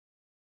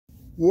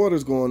What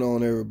is going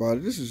on,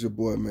 everybody? This is your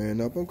boy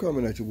Man Up. I'm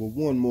coming at you with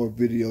one more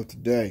video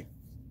today.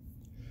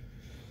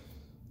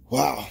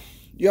 Wow,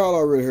 y'all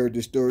already heard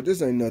this story.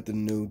 This ain't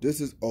nothing new.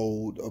 This is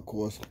old, of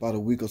course, about a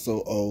week or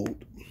so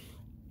old.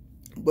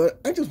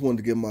 But I just wanted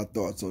to get my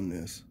thoughts on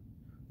this.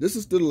 This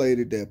is the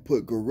lady that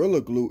put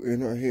Gorilla Glue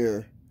in her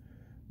hair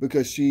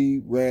because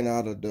she ran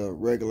out of the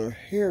regular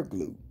hair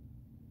glue.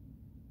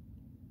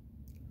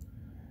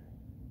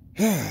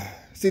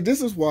 See,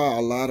 this is why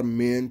a lot of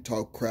men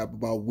talk crap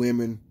about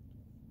women,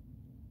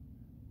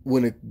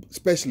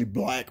 especially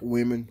black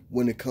women,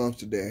 when it comes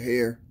to their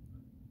hair.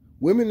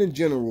 Women in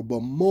general,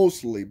 but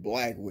mostly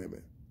black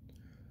women.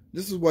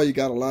 This is why you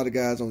got a lot of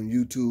guys on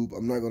YouTube.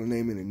 I'm not going to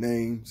name any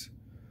names,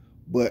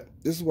 but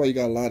this is why you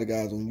got a lot of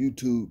guys on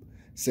YouTube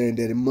saying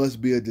that it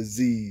must be a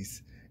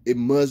disease. It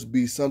must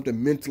be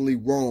something mentally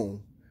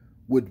wrong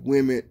with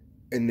women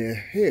and their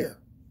hair.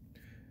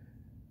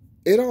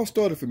 It all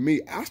started for me.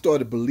 I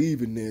started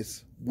believing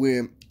this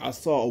when I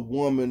saw a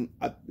woman,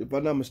 if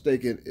I'm not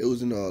mistaken, it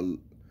was in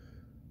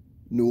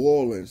New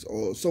Orleans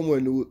or somewhere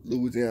in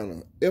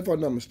Louisiana, if I'm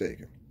not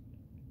mistaken,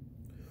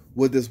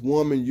 where this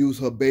woman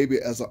used her baby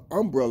as an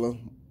umbrella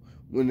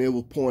when it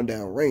was pouring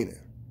down raining.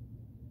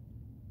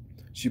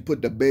 She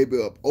put the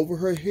baby up over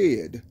her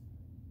head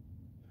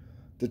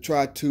to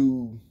try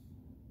to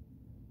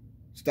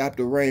stop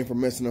the rain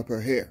from messing up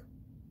her hair.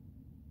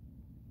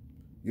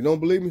 You don't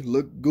believe me?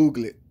 Look,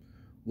 Google it.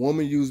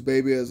 Woman used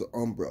baby as an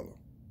umbrella.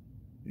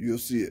 You'll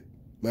see it.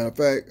 Matter of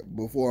fact,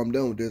 before I'm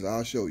done with this,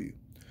 I'll show you.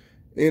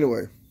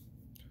 Anyway,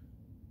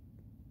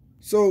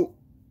 so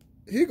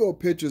here go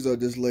pictures of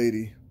this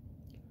lady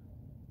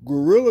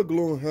Gorilla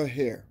Gluing her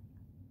hair.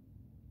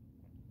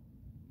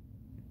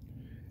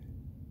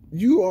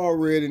 You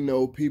already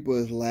know people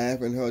is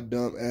laughing at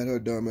her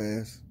dumb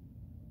ass.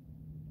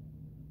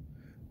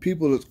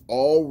 People is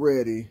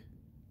already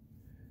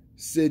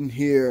sitting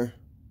here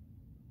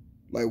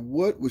like,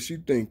 what was she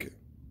thinking?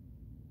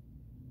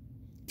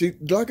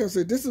 Like I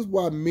said, this is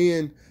why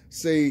men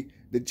say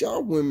that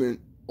y'all women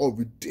are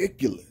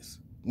ridiculous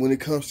when it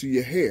comes to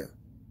your hair.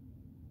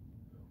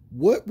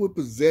 What would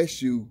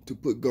possess you to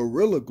put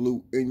Gorilla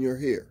Glue in your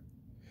hair?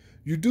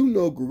 You do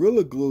know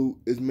Gorilla Glue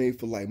is made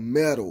for like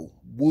metal,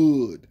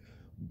 wood,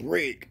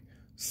 brick,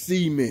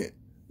 cement,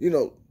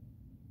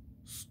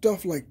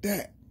 stuff like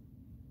that.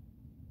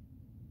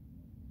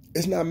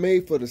 It's not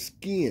made for the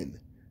skin.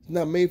 It's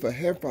not made for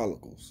hair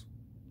follicles.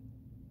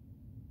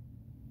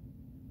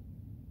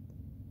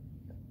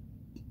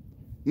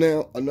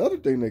 Now, another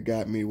thing that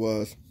got me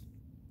was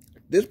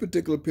this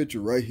particular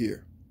picture right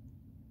here.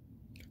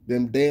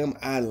 Them damn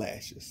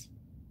eyelashes.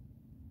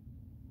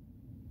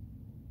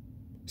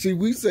 See,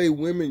 we say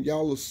women,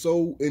 y'all are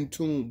so in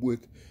tune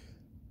with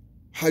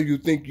how you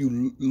think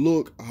you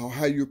look,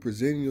 how you're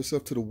presenting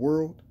yourself to the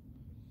world,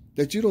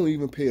 that you don't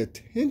even pay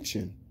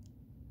attention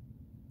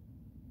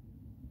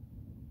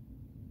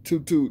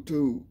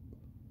to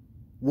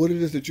what it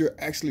is that you're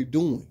actually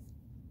doing.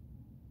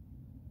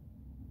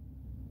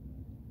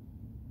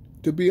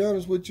 To be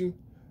honest with you,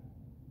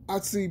 I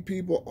see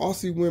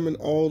women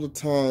all the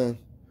time.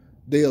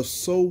 They are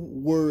so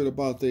worried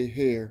about their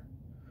hair.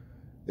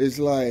 It's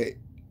like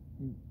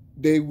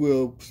they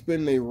will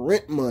spend their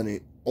rent money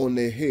on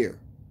their hair.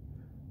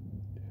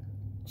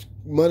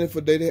 Money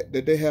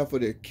that they have for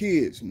their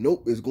kids,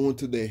 nope, it's going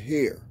to their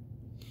hair.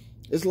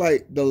 It's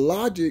like the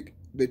logic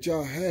that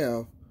y'all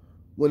have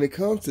when it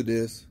comes to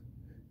this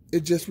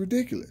is just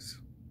ridiculous.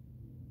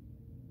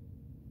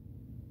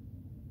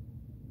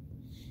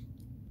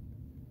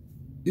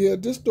 Yeah,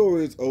 this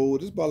story is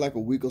old. It's about like a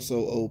week or so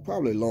old,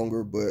 probably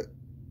longer, but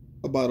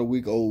about a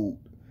week old.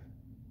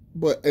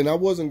 And I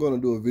wasn't going to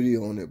do a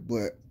video on it,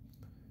 but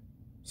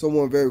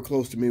someone very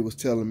close to me was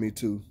telling me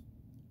to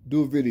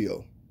do a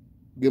video,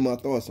 get my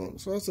thoughts on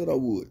it. So I said I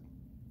would.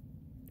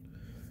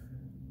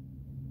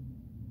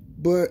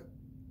 But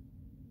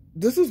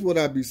this is what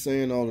I be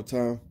saying all the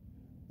time.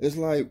 It's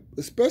like,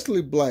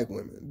 especially black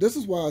women. This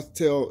is why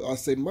I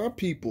say my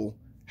people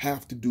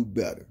have to do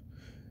better.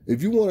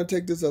 If you want to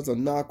take this as a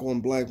knock on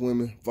black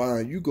women,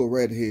 fine, you go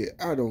right ahead.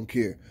 I don't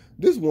care.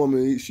 This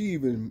woman, she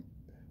even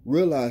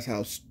realized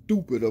how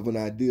stupid of an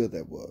idea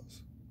that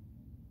was.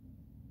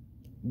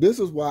 This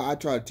is why I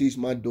try to teach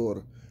my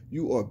daughter,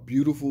 you are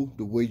beautiful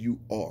the way you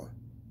are.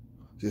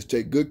 Just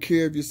take good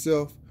care of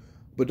yourself,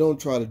 but don't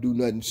try to do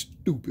nothing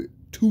stupid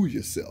to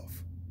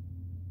yourself.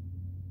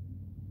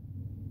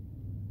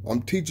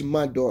 I'm teaching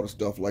my daughter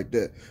stuff like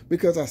that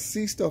because I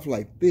see stuff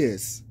like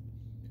this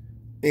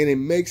and it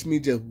makes me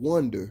just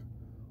wonder,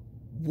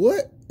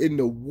 what in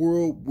the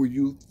world were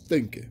you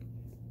thinking?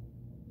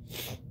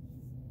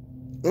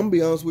 I'm going to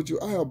be honest with you.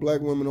 I have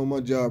black women on my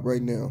job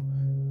right now.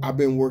 I've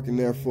been working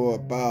there for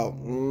about,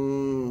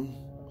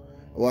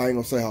 well, I ain't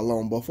going to say how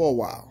long, but for a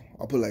while.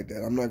 I'll put it like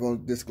that. I'm not going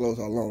to disclose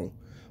how long,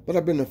 but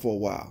I've been there for a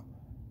while.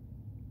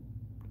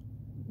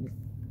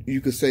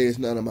 You could say it's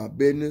none of my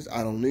business.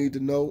 I don't need to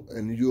know,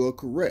 and you are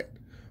correct.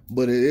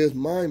 But it is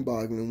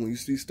mind-boggling when you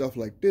see stuff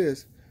like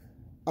this.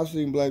 I've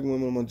seen black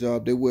women on my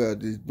job, they wear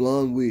these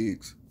blonde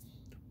wigs.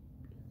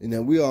 And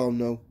then we all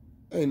know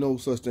Ain't no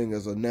such thing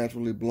as a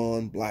naturally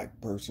blonde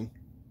black person.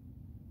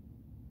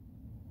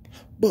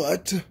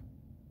 But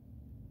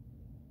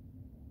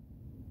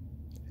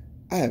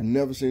I have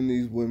never seen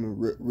these women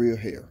real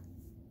hair.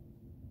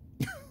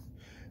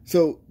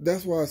 So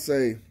that's why I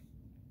say,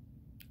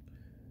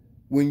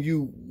 when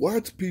you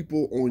watch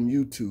people on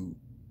YouTube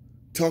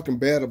talking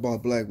bad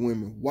about black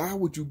women, why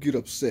would you get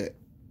upset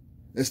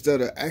instead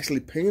of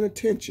actually paying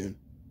attention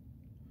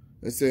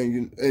and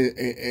saying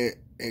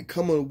and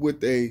coming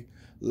with a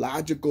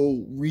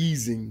logical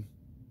reason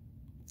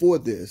for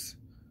this,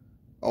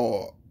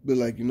 or be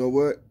like, you know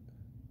what,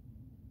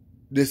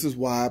 this is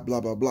why,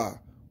 blah blah blah,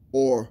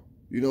 or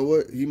you know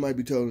what, he might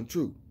be telling the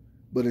truth.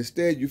 But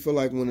instead, you feel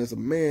like when it's a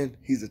man,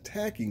 he's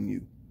attacking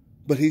you,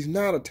 but he's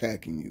not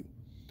attacking you.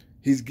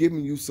 He's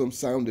giving you some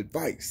sound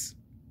advice.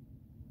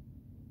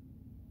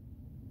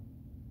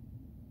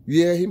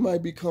 Yeah, he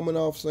might be coming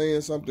off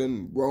saying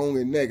something wrong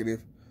and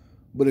negative,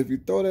 but if you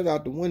throw that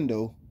out the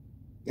window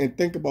and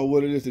think about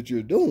what it is that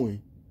you're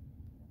doing,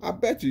 I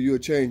bet you'll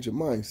change your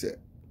mindset.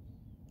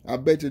 I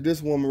bet you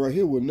this woman right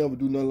here will never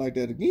do nothing like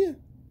that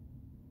again.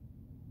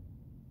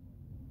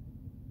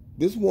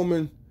 This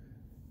woman,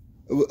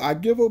 I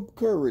give her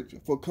courage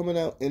for coming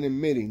out and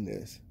admitting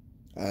this.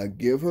 I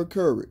give her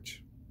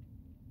courage.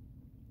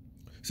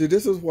 See,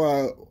 this is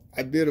why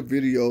I did a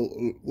video.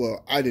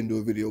 Well, I didn't do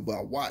a video, but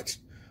I watched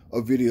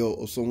a video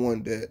of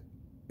someone that,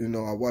 you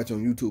know, I watch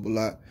on YouTube a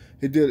lot.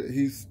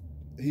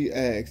 He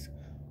asked,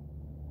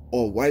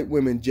 are white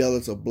women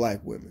jealous of black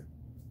women?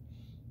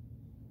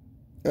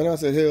 And I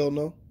said, hell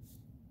no.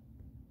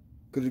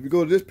 Because if you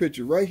go to this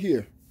picture right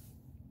here,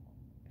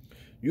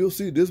 you'll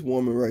see this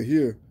woman right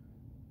here.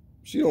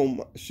 She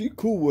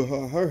cool with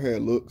how her hair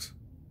looks.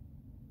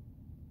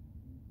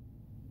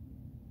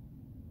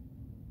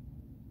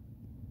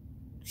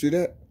 See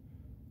that?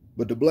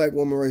 But the black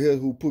woman right here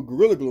who put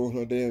Gorilla Glue on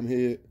her damn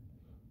head,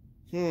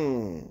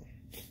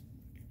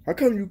 how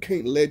come you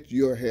can't let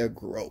your hair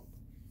grow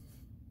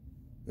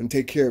and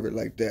take care of it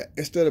like that?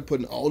 Instead of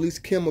putting all these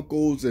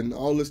chemicals and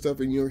all this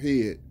stuff in your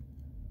head,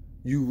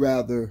 you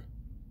rather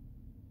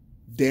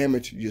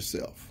damage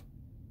yourself.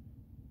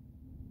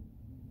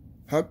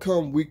 How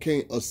come we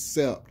can't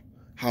accept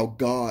how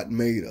God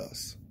made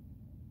us?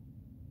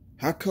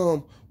 How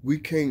come we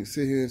can't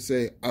sit here and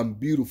say, I'm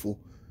beautiful?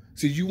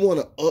 See, you want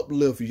to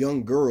uplift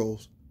young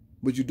girls,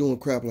 but you're doing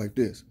crap like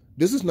this.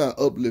 This is not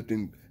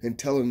uplifting and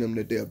telling them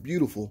that they're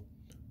beautiful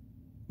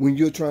when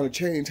you're trying to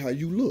change how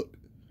you look.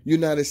 You're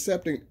not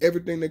accepting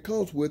everything that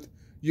comes with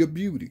your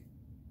beauty.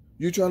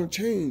 You're trying to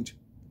change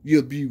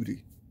your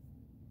beauty.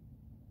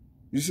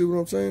 You see what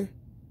I'm saying?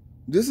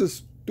 This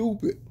is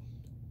stupid.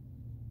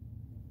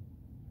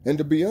 And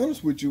to be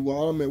honest with you,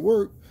 while I'm at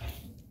work,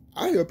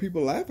 I hear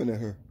people laughing at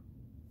her.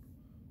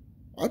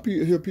 I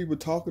hear people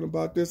talking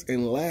about this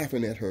and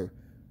laughing at her,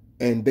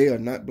 and they are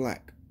not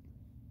black.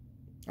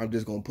 I'm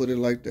just going to put it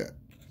like that.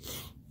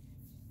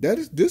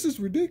 This is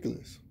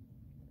ridiculous.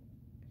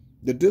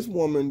 That this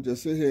woman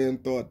just sit here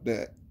and thought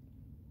that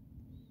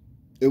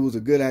it was a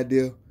good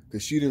idea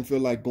because she didn't feel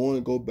like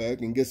go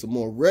back and get some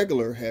more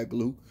regular hair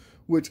glue,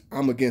 which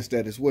I'm against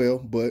that as well,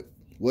 but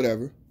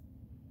whatever.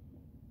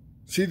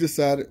 She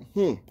decided,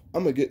 I'm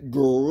going to get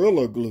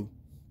Gorilla Glue.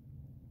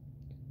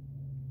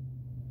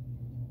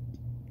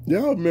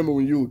 Y'all remember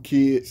when you were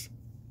kids,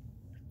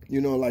 you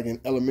know, like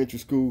in elementary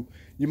school,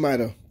 you might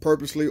have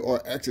purposely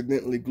or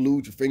accidentally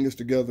glued your fingers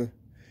together,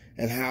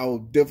 and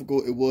how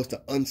difficult it was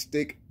to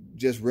unstick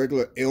just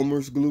regular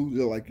Elmer's glue, you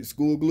know, like your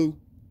school glue,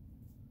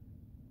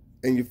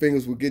 and your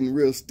fingers were getting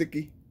real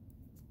sticky,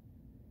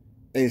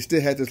 and you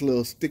still had this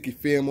little sticky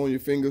film on your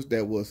fingers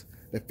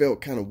that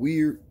felt kind of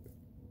weird.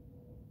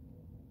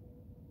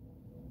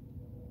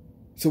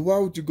 So why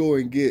would you go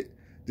and get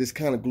this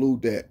kind of glue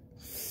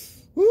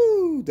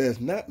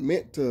that's not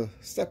meant to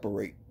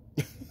separate?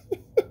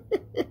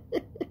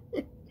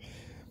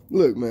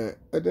 Look, man,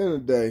 at the end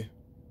of the day,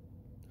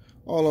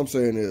 all I'm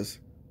saying is,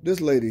 this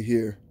lady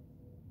here,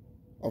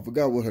 I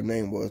forgot what her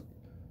name was,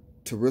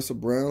 Teresa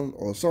Brown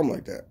or something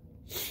like that.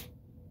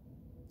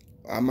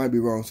 I might be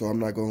wrong, so I'm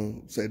not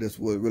going to say this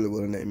really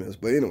what her name is.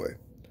 But anyway,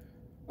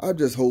 I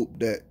just hope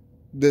that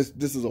this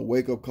is a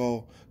wake-up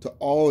call to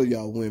all of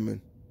y'all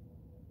women,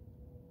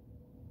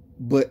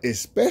 but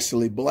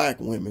especially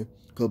black women,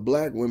 because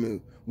black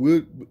women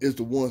is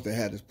the ones that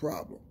had this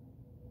problem.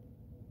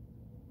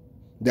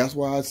 That's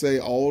why I say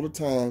all the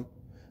time,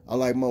 I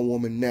like my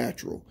woman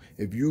natural.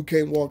 If you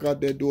can't walk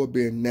out that door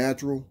being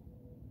natural,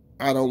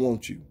 I don't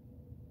want you.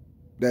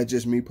 That's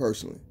just me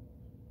personally.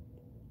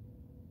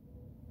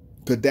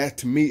 Because that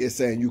to me is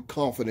saying you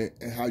confident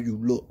in how you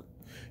look.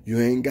 You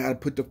ain't got to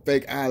put the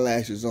fake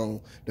eyelashes on,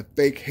 the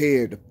fake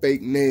hair, the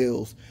fake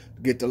nails,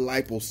 get the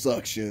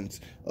liposuctions,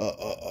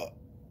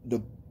 the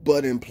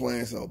butt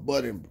implants or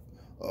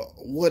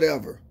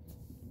whatever,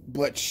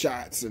 butt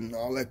shots and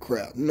all that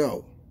crap.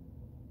 No.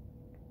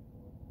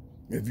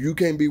 If you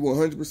can't be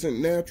 100%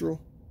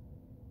 natural,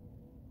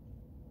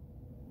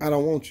 I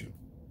don't want you.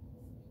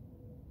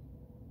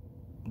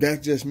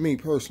 That's just me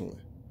personally.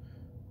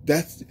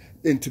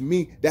 And to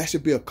me, that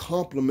should be a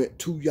compliment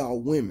to y'all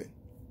women.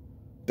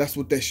 That's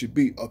what that should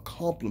be, a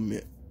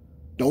compliment.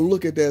 Don't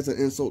look at that as an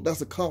insult. That's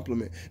a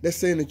compliment. That's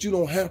saying that you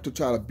don't have to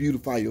try to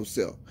beautify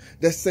yourself.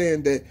 That's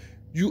saying that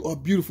you are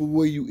beautiful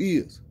where you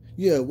is.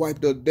 Yeah,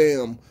 wipe the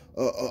damn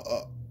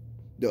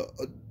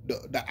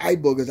the eye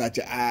boogers out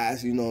your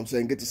eyes, you know what I'm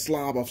saying? Get the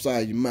slob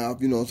outside your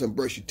mouth, you know what I'm saying?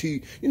 Brush your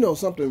teeth, you know,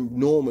 something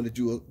normal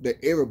that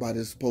everybody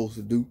is supposed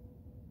to do.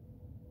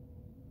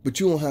 But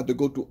you don't have to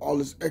go through all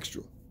this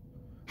extra.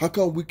 How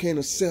come we can't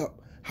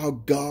accept how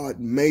God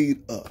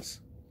made us?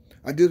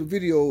 I did a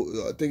video,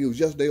 I think it was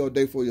yesterday or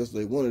day before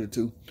yesterday, one of the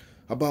two,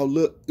 about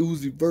Lil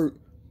Uzi Vert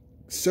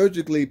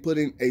surgically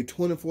putting a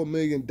 $24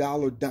 million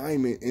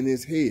diamond in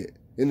his head,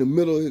 in the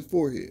middle of his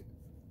forehead.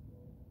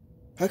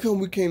 How come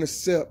we can't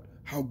accept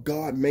how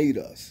God made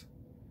us?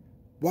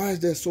 Why is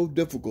that so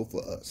difficult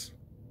for us?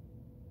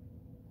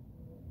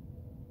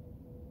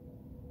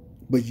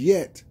 But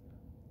yet,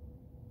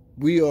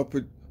 we want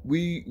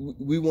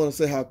to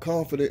say how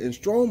confident and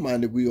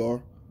strong-minded we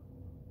are,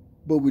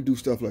 but we do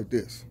stuff like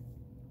this.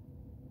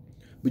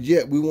 But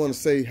yet we want to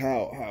say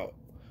how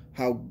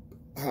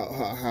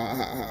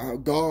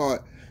God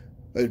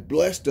has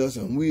blessed us,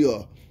 and we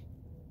are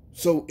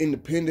so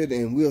independent,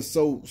 and we are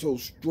so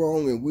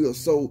strong, and we are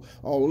so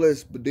all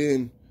this. But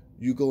then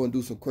you go and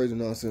do some crazy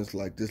nonsense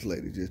like this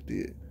lady just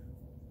did.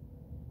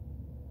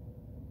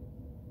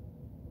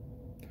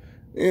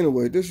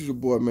 Anyway, this is your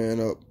boy Man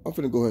Up. I'm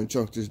finna go ahead and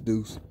chunk this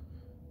deuce.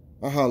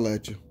 I'll holler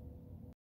at you.